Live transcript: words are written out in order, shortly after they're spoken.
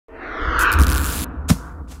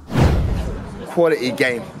quality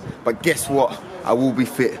game. But guess what? I will be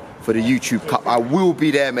fit for the YouTube Cup. I will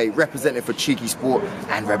be there, mate, representing for CheekySport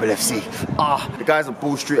and Rebel FC. The guys at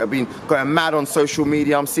Ball Street have been going mad on social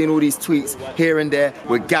media. I'm seeing all these tweets here and there.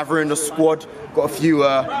 We're gathering the squad. Got a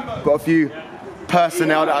few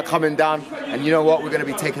personnel that are coming down, and you know what? We're going to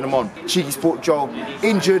be taking them on. CheekySport Joel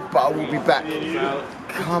injured, but I will be back.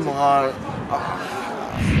 Come on.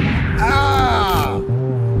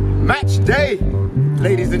 Match day,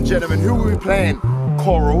 ladies and gentlemen. Who are we playing?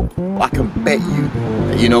 Coral. I can bet you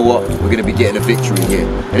that, you know what, we're going to be getting a victory here.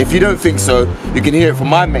 And if you don't think so, you can hear it from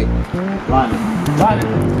my mate. Lionel,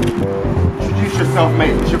 introduce yourself,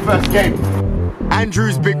 mate. It's your first game.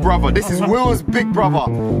 Andrew's big brother. This is Will's big brother.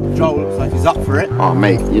 Joel looks like he's up for it. Oh,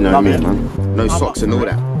 mate, you know me, man. No socks and all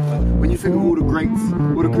that. When you think of all the greats,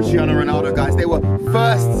 all the Cristiano Ronaldo guys, they were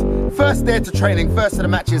first there to training, first to the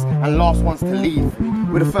matches, and last ones to leave.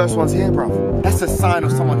 We're the first ones here, bruv. That's a sign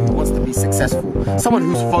of someone who wants to be successful, someone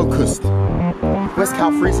who's focused. Where's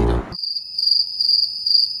Cal Freezy though?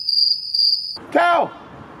 Cal!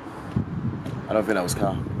 I don't think that was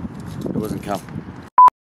Cal. It wasn't Cal.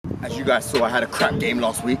 As you guys saw, I had a crap game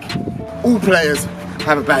last week. All players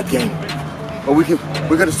have a bad game. But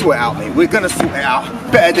we're gonna sort it out, mate. We're gonna sort it out.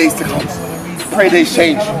 Better days to come. Pray days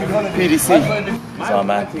change. PDC. So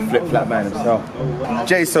man, flip-flap man himself.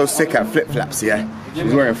 Jay's so sick at flip-flaps, yeah?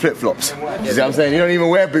 He's wearing flip-flops. You see what I'm saying? He don't even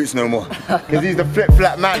wear boots no more. Because he's the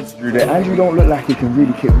flip-flap man. Andrew don't look like he can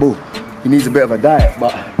really kick ball. He needs a bit of a diet,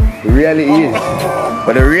 but the reality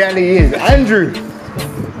is, Andrew,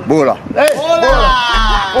 baller. Hey,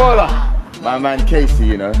 baller. My man Casey,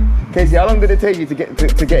 you know. Casey, how long did it take you to get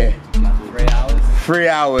here? 3 hours. 3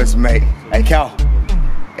 hours, mate. Hey, Cal,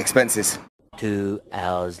 expenses. 2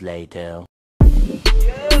 hours later.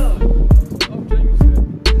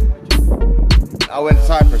 I went to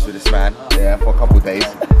Cyprus with this man, yeah, for a couple of days.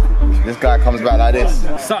 This guy comes back like this.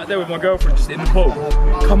 Sat there with my girlfriend just in the pool.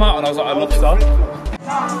 Come out and I was like, I love stuff.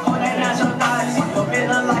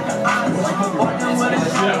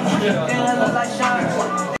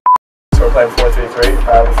 So we're playing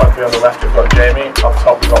 4-3-3. The front three on the left we've got Jamie, up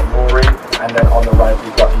top we've got Rory, and then on the right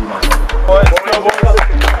we've got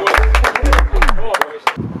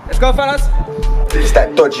Let's go, fellas. This is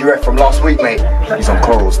that dodgy ref from last week, mate. He's on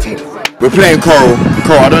Coral's team. We're playing Coral.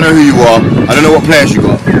 Coral, I don't know who you are. I don't know what players you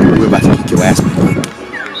got. We're about to kick your ass, mate.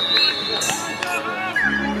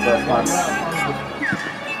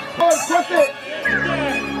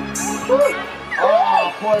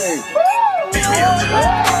 Oh, Polly.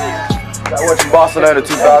 I watched Barcelona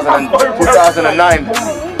 2009.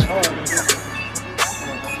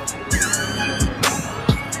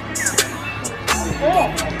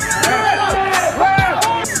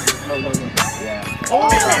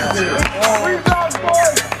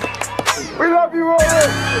 We love you, Rory.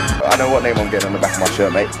 I know what name I'm getting on the back of my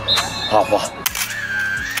shirt, mate. Harper.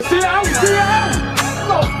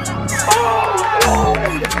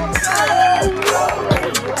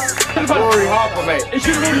 Rory Harper, mate.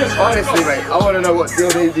 Honestly, mate, I want to know what deal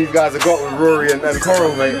these guys have got with Rory and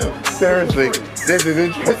Coral, mate. Seriously, this is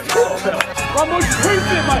interesting.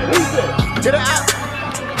 Who's it? Get it out.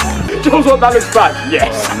 Joel's what, that looks bad?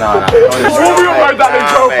 Yes. Nah. That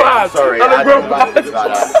looks so bad. Sorry, that looks real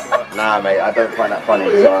bad. Nah, mate, I don't find that funny.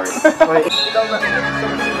 Sorry.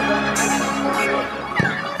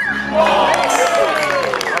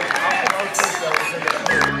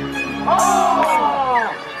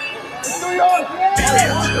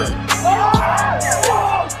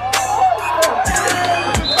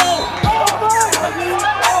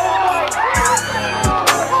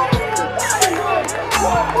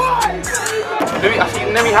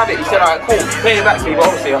 Let me have it. He said, alright, cool, play it back to me, but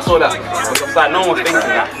obviously I saw that. It was like, no one was thinking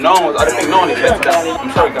that. I don't think no one expected that.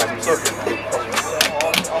 I'm sorry, guys, I'm sorry.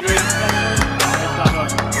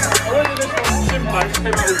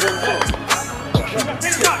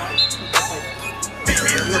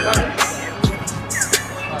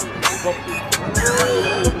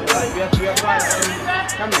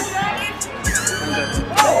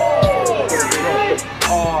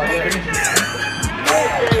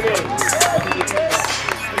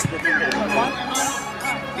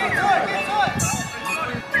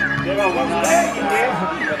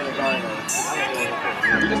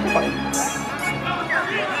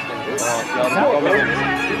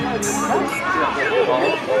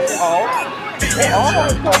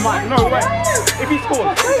 Oh my, no way. If he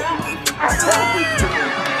scores.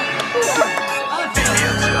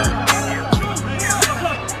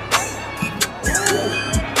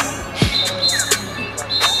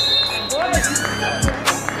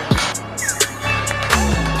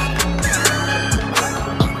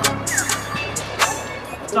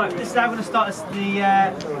 This is how we're going to start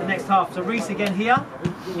the next half. So Reese again here.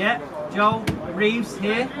 Yeah. Joel, Reeves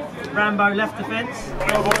here. Rambo left defence.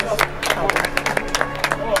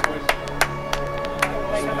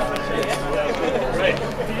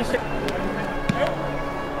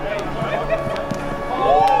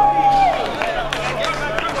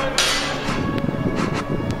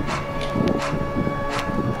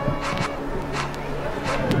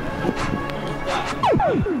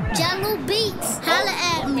 Jungle Beats, holla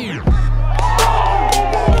at me.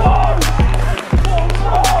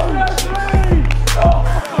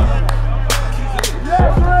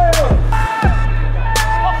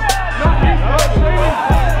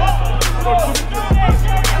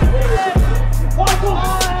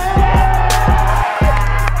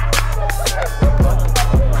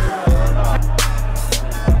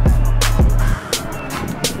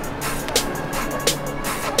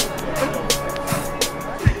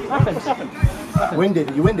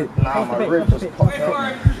 Winded, you winded? Nah, my rib just popped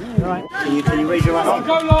up. Alright. Can you raise your right arm?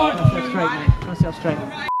 Straight, mate. Try to sit up straight.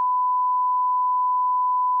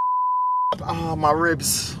 Oh, my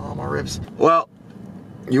ribs. Oh, my ribs. Well,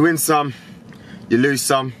 you win some, you lose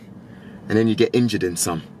some, and then you get injured in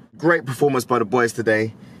some. Great performance by the boys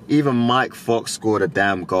today. Even Mike Fox scored a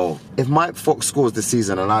damn goal. If Mike Fox scores this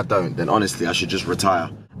season and I don't, then honestly, I should just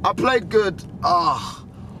retire. I played good.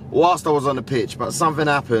 Whilst I was on the pitch, but something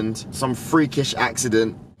happened, some freakish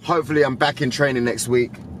accident. Hopefully I'm back in training next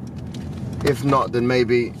week. If not, then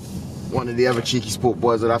maybe one of the other CheekySport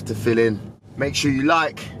boys will have to fill in. Make sure you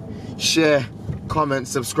like, share, comment,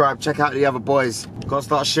 subscribe, check out the other boys. Gotta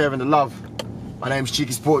start sharing the love. My name's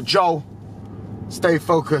CheekySport Joel. Stay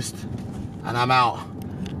focused, and I'm out.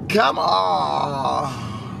 Come on!